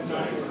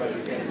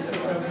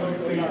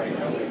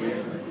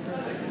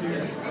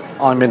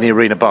I'm in the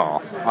Arena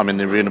Bar.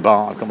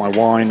 I've got my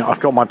wine. I've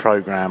got my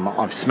programme.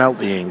 I've smelt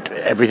the ink.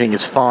 Everything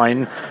is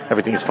fine.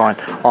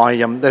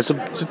 There's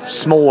a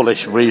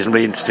smallish,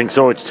 reasonably interesting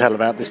story to tell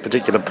about this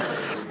particular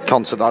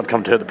concert that I've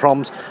come to at the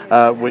Proms,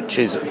 which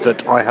is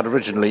that I had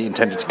originally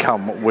intended to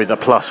come with a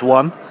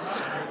 +1.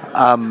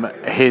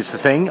 Here's the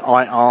thing.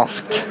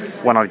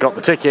 When I got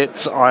the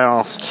tickets, I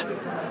asked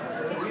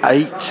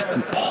 8,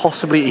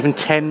 possibly even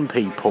 10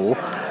 people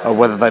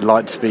whether they'd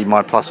like to be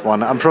my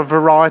 +1, and for a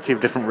variety of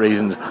different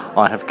reasons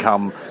I have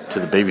come to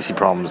the BBC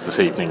Proms this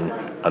evening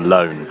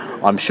alone.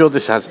 I'm sure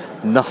this has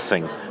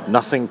nothing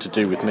to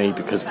do with me,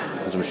 because,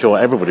 as I'm sure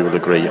everybody will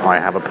agree, I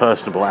have a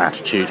personable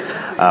attitude,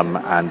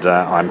 and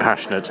I'm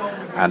passionate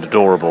and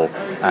adorable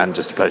and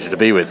just a pleasure to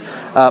be with.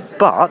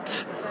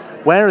 But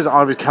whereas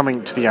I was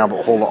coming to the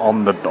Albert Hall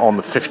on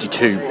the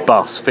 52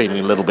 bus feeling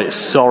a little bit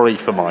sorry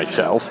for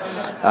myself,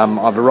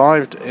 I've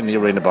arrived in the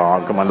Arena Bar.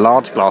 I've got my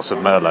large glass of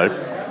Merlot,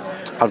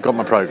 I've got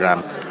my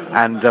programme,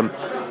 and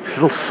this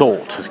little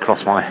thought has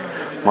crossed my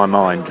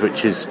mind,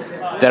 which is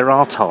there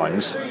are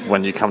times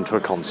when you come to a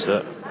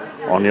concert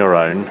on your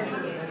own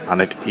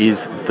and it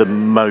is the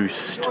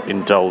most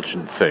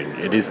indulgent thing.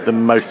 It's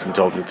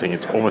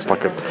almost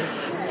like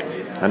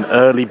an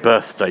early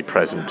birthday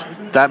present.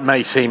 That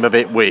may seem a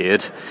bit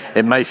weird.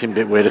 It may seem a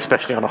bit weird,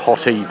 especially on a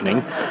hot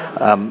evening,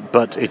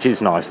 but it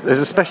is nice.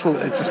 It's a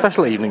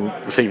special evening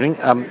this evening.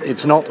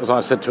 It's not, as I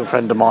said to a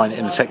friend of mine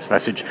in a text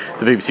message,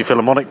 the BBC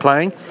Philharmonic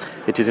playing.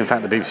 It is, in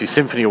fact, the BBC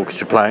Symphony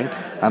Orchestra playing,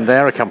 and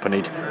they're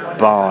accompanied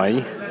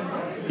by,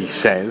 he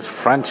says,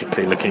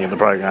 frantically looking at the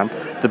programme,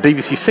 the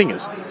BBC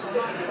Singers.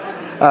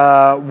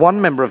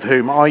 One member of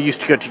whom I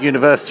used to go to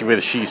university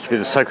with. She used to be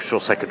the social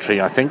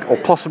secretary, I think, or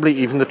possibly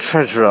even the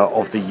treasurer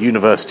of the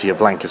University of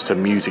Lancaster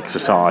Music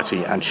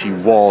Society, and she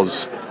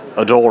was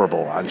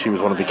adorable, and she was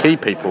one of the key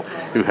people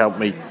who helped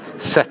me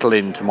settle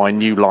into my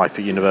new life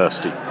at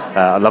university,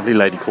 a lovely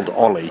lady called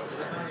Ollie.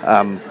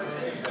 And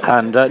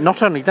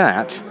not only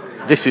that,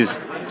 this is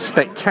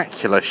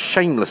spectacular,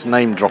 shameless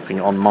name-dropping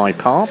on my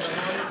part,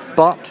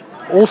 but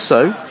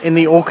also in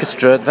the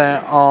orchestra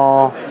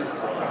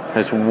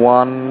there's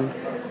 1,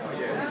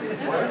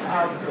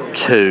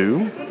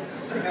 2,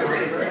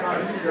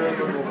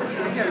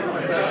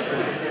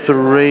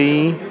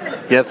 3,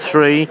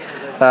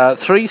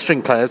 3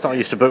 string players that I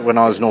used to book when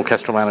I was an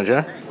orchestral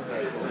manager,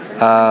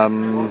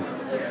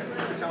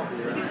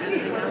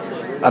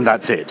 and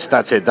that's it.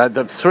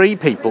 The 3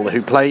 people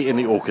who play in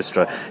the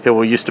orchestra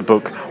who I used to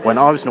book when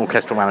I was an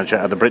orchestral manager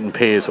at the Britten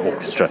Peers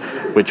Orchestra,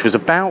 which was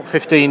about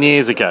 15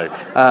 years ago,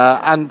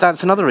 and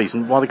that's another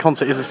reason why the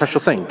concert is a special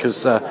thing,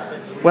 because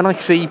when I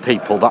see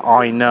people that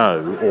I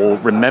know or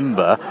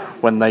remember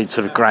when they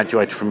sort of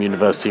graduated from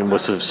university and were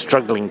sort of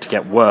struggling to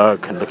get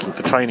work and looking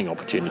for training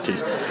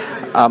opportunities,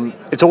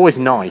 it's always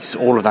nice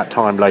all of that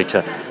time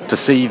later to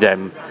see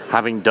them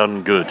having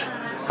done good,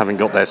 having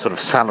got their sort of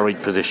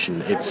salaried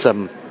position. It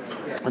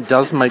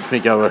does make me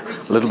go a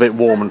little bit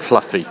warm and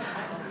fluffy,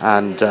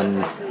 and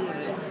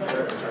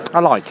I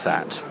like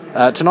that.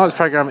 Tonight's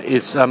programme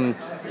is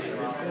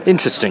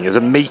interesting as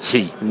a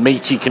meaty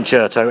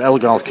concerto,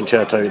 Elgar's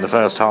concerto in the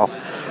first half,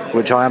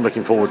 which I am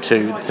looking forward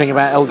to. The thing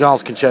about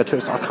Elgar's concerto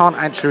is I can't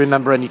actually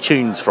remember any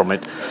tunes from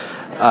it,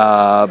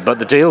 but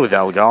the deal with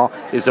Elgar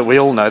is that we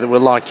all know that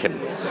we'll like him.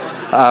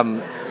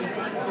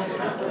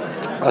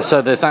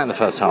 So there's that in the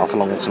first half,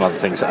 along with some other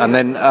things. And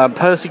then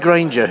Percy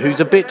Grainger, who's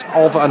a bit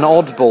of an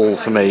oddball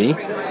for me,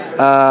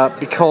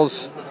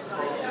 because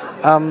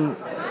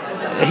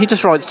he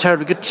just writes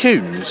terribly good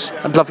tunes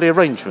and lovely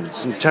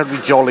arrangements and terribly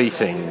jolly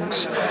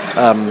things.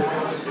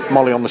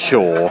 Molly on the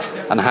Shore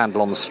and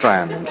Handel on the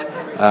Strand.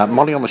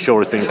 Molly on the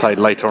Shore is being played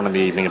later on in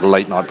the evening at a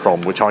late night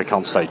prom, which I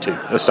can't stay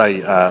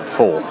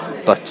for.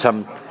 But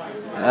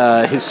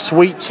his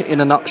Suite in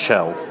a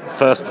Nutshell,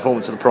 first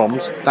performance of the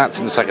Proms, that's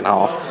in the second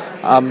half.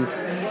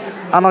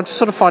 And I just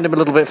sort of find him a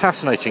little bit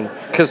fascinating,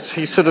 because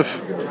he's sort of,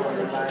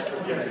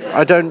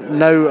 I don't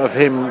know of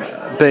him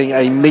being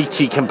a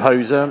meaty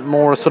composer,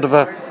 more a sort of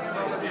a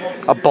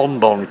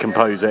bonbon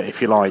composer,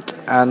 if you like,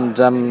 and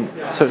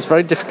so it's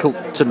very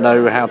difficult to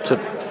know how to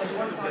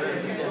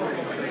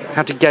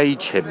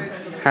gauge him,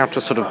 how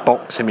to sort of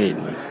box him in,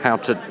 how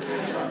to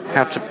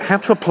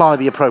apply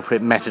the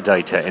appropriate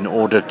metadata in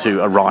order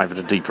to arrive at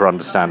a deeper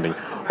understanding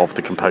of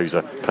the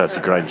composer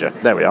Percy Grainger.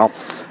 There we are.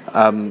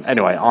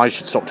 Anyway, I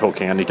should stop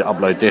talking. I need to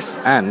upload this,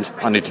 and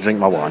I need to drink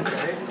my wine.